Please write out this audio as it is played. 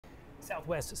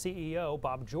Southwest CEO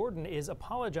Bob Jordan is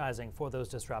apologizing for those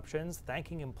disruptions,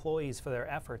 thanking employees for their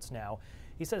efforts now.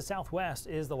 He says Southwest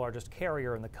is the largest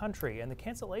carrier in the country, and the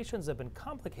cancellations have been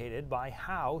complicated by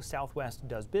how Southwest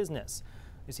does business.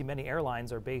 You see, many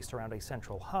airlines are based around a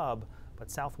central hub, but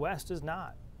Southwest is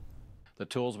not. The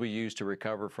tools we use to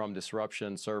recover from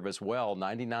disruption serve us well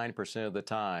 99% of the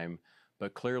time,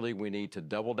 but clearly we need to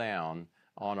double down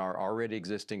on our already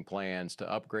existing plans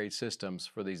to upgrade systems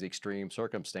for these extreme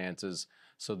circumstances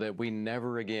so that we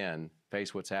never again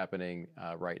face what's happening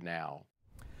right now.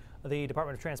 The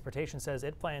Department of Transportation says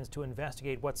it plans to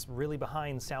investigate what's really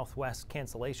behind Southwest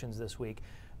cancellations this week.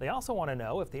 They also want to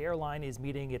know if the airline is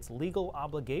meeting its legal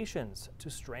obligations to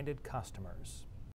stranded customers.